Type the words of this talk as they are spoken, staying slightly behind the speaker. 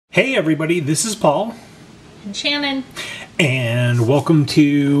Hey everybody, this is Paul. And Shannon. And welcome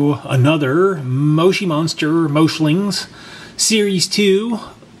to another Moshi Monster Moshlings Series 2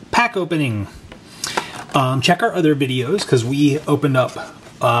 pack opening. Check our other videos because we opened up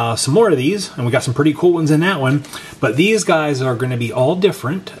some more of these and we got some pretty cool ones in that one. But these guys are going to be all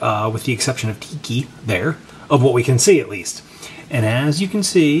different with the exception of Tiki there, of what we can see at least. And as you can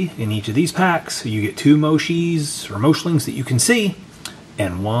see in each of these packs, you get two Moshis or Moshlings that you can see,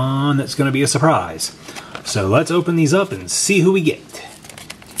 and one that's going to be a surprise. So let's open these up and see who we get.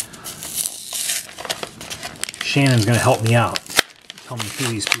 Shannon's going to help me out. Tell me who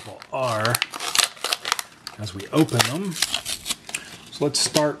these people are as we open them. So let's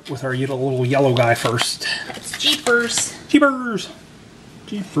start with our little yellow guy first. That's Jeepers. Jeepers!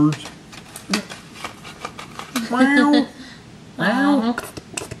 Jeepers. Wow. Wow.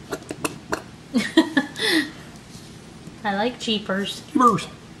 I like Jeepers. Jeepers.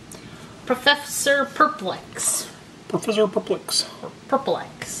 Professor Perplex. Professor Perplex.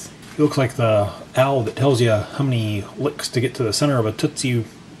 Perplex. He looks like the owl that tells you how many licks to get to the center of a Tootsie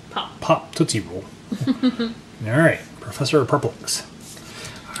Pop Tootsie Roll. Alright, Professor Perplex.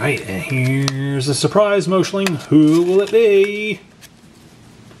 Alright, and here's the surprise Moshling. Who will it be?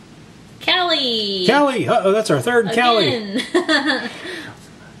 Callie! Callie! Uh-oh, that's our third Callie.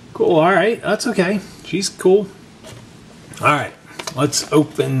 Cool, alright, that's okay. She's cool. Alright, let's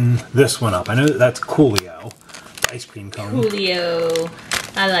open this one up. I know that's Coolio, the ice cream cone. Coolio.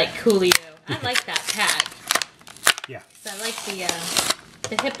 I like Coolio. I like that pack. Yeah. I like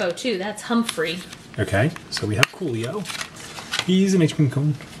the hippo too. That's Humphrey. Okay, so we have Coolio. He's an ice cream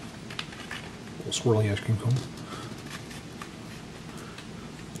cone. Little swirly ice cream cone.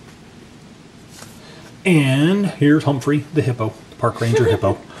 And here's Humphrey, the hippo, the park ranger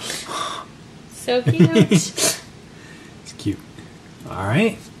hippo. So cute. It's cute.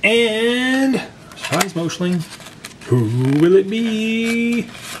 Alright, and surprise Moshling. Who will it be?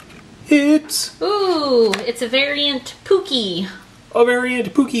 It's... Ooh, it's a variant Pookie. a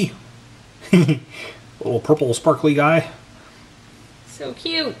variant Pookie. Little purple sparkly guy. So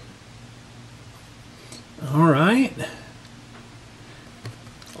cute. Alright.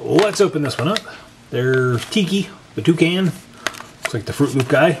 Let's open this one up. There's Tiki, the toucan. Looks like the Fruit Loop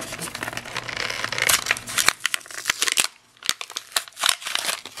guy.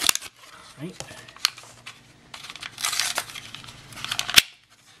 Right.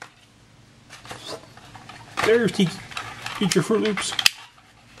 There's Tiki. Eat your Fruit Loops.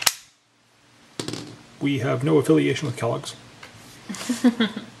 We have no affiliation with Kellogg's.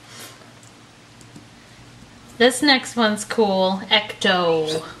 This next one's cool.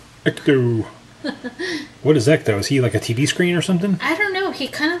 Ecto. Ecto. What is Ecto? Is he like a TV screen or something? I don't know. He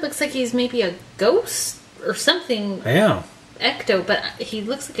kind of looks like he's maybe a ghost or something. Yeah. Ecto, but he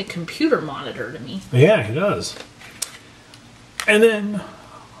looks like a computer monitor to me. Yeah, he does. And then,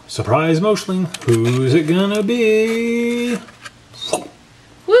 surprise Moshling. Who's it gonna be?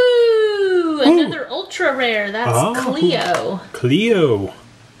 Woo! Another ultra rare. That's Cleo. Cleo.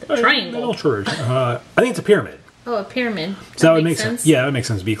 The triangle. Ultra rare. I think it's a pyramid. Oh, a pyramid. So that would make sense. Yeah, that would make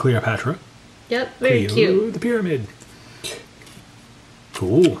sense to be Cleopatra. Yep, very Cleo, cute. the pyramid.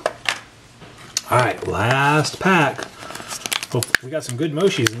 Cool. Alright, last pack. Hopefully we got some good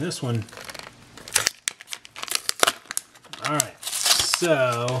Moshis in this one. Alright,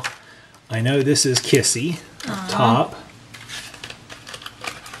 so I know this is Kissy up top.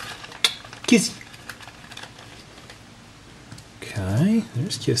 Kissy. Okay,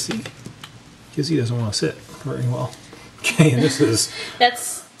 there's Kissy. Kissy doesn't want to sit very well. Okay, and this is...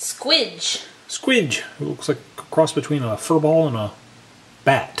 That's Squidge. Squidge. It looks like a cross between a fur ball and a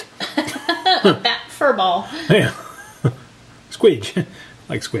bat. A bat fur ball. Yeah. Squidge.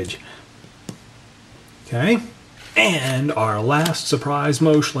 Like Squidge. Okay. And our last surprise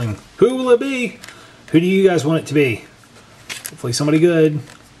Moshling. Who will it be? Who do you guys want it to be? Hopefully somebody good.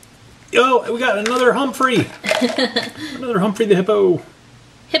 Oh, we got another Humphrey. Another Humphrey the hippo.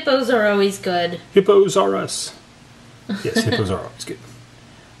 Hippos are always good. Hippos are us. Yes, hippos are always good.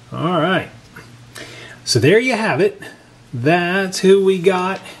 Alright. So there you have it. That's who we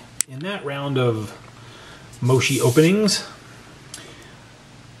got in that round of Moshi openings.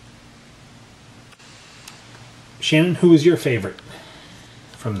 Shannon, who was your favorite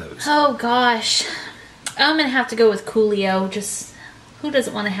from those? Oh gosh. I'm gonna have to go with Coolio. Just who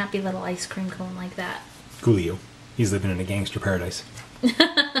doesn't want a happy little ice cream cone like that? Coolio. He's living in a gangster paradise.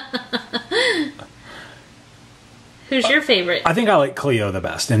 Who's your favorite? I think I like Cleo the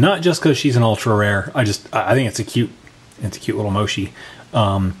best, and not just because she's an ultra rare. I think it's a cute little Moshi.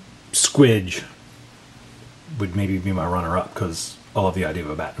 Squidge would maybe be my runner-up because I love the idea of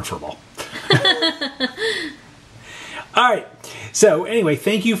a bat and a fur ball. All right. So anyway,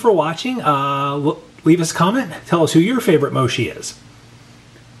 thank you for watching. Leave us a comment. Tell us who your favorite Moshi is.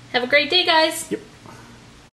 Have a great day, guys. Yep.